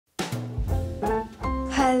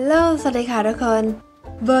Hello สวัสดีค่ะทุกคน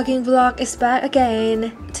Working vlog is back again.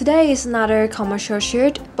 Today is another commercial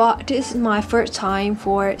shoot, but this is my first time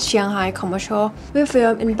for Shanghai commercial. We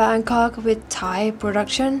filmed in Bangkok with Thai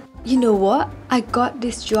production. You know what? I got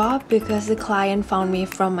this job because the client found me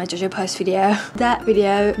from my JayTstyle post video. That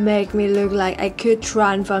video made me look like I could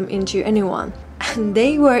transform into anyone, and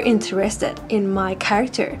they were interested in my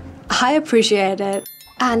character. I appreciate it.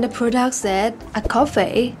 And the product said a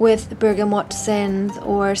coffee with bergamot scent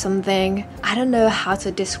or something. I don't know how to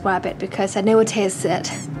describe it because I never tasted it.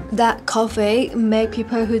 That coffee make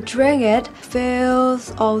people who drink it feels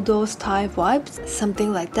all those Thai vibes, something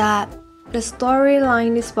like that. The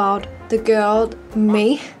storyline is about the girl, me,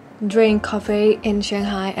 drink coffee in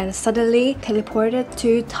Shanghai and suddenly teleported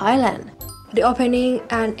to Thailand. The opening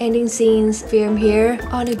and ending scenes filmed here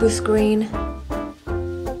on a big screen.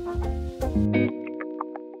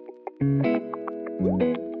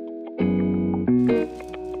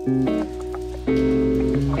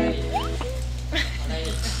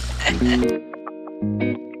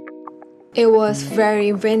 It was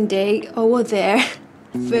very windy over there.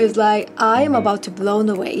 Feels like I am about to blown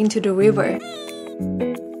away into the river.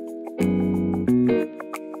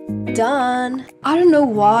 Done! I don't know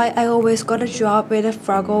why I always got a job with a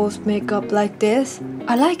Fraggles makeup like this.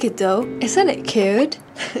 I like it though, isn't it cute?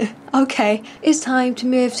 Okay, it's time to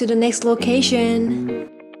move to the next location.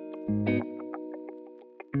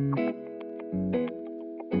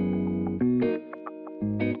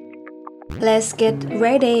 Let's get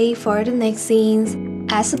ready for the next scenes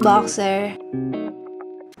as a boxer.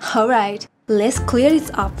 Alright, let's clear this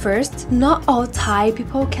up first. Not all Thai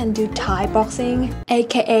people can do Thai boxing,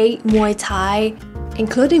 aka Muay Thai,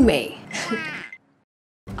 including me.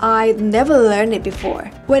 I never learned it before.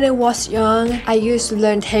 When I was young, I used to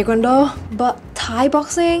learn Taekwondo, but Thai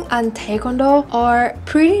boxing and Taekwondo are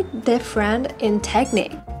pretty different in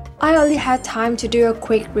technique. I only had time to do a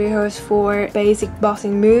quick rehearsal for basic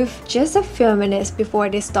boxing move just a few minutes before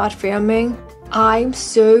they start filming. I'm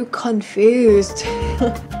so confused.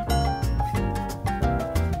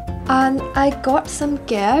 And I got some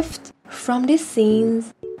gift from these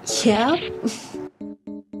scenes. Yeah.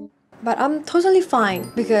 But I'm totally fine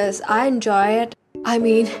because I enjoy it. I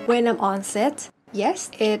mean, when I'm on set,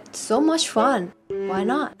 yes, it's so much fun. Why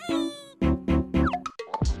not?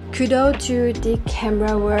 Kudos to the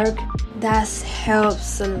camera work. That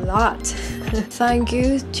helps a lot. Thank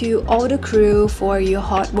you to all the crew for your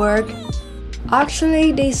hard work.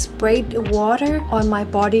 Actually, they sprayed water on my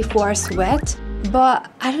body for sweat, but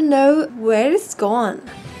I don't know where it's gone.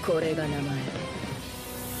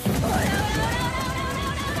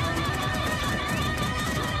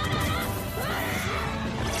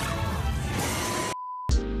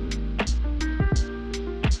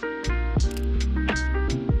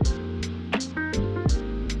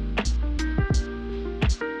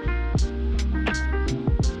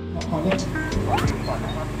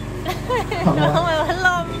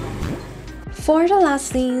 For the last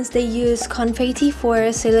scenes, they use confetti for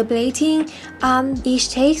celebrating, and each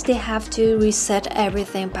take they have to reset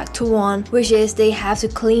everything back to one, which is they have to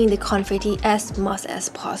clean the confetti as much as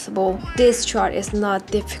possible. This shot is not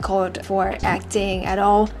difficult for acting at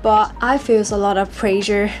all, but I feel a lot of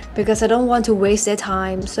pressure because I don't want to waste their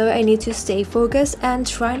time, so I need to stay focused and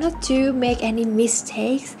try not to make any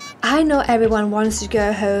mistakes. I know everyone wants to go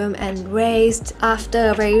home and rest after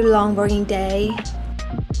a very long working day.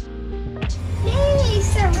 Yay,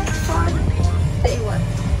 so much fun! Say what?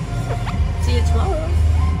 See you tomorrow.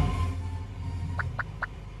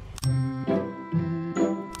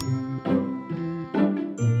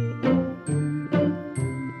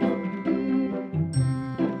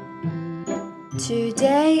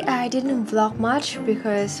 Today I didn't vlog much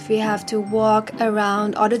because we have to walk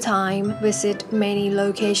around all the time, visit many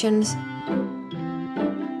locations.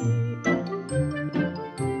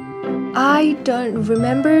 I don't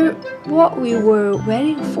remember what we were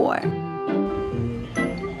waiting for.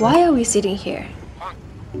 Why are we sitting here?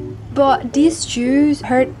 But these shoes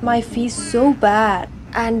hurt my feet so bad,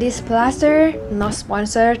 and this plaster, not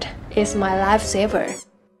sponsored, is my lifesaver.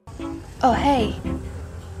 Oh hey.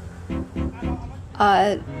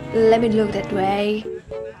 Let me look that way.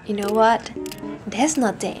 You know what? There's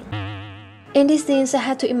nothing. In these scenes, I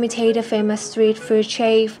had to imitate a famous street food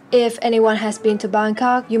chef. If anyone has been to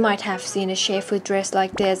Bangkok, you might have seen a chef who dressed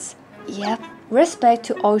like this. Yep. Respect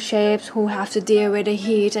to all chefs who have to deal with the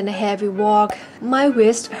heat and the heavy walk. My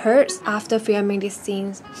wrist hurts after filming these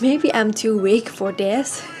scenes. Maybe I'm too weak for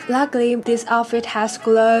this. Luckily, this outfit has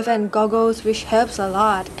gloves and goggles, which helps a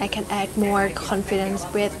lot. I can add more confidence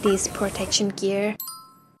with this protection gear.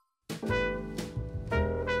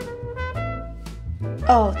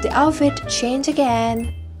 Oh, the outfit changed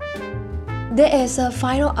again. There is a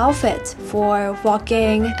final outfit for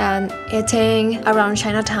walking and eating around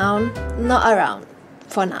Chinatown. Not around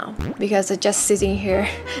for now, because I'm just sitting here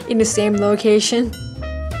in the same location.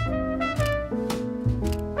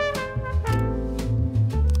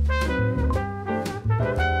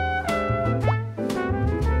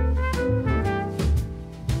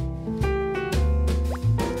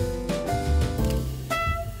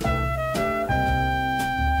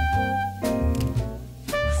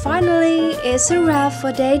 Finally, it's a wrap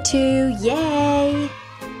for day 2, yay!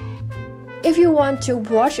 If you want to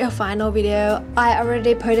watch a final video, I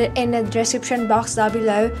already put it in the description box down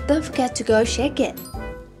below, don't forget to go check it.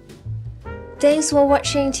 Thanks for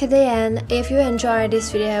watching to the end. If you enjoyed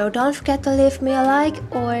this video, don't forget to leave me a like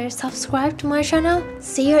or subscribe to my channel.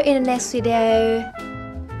 See you in the next video.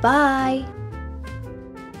 Bye!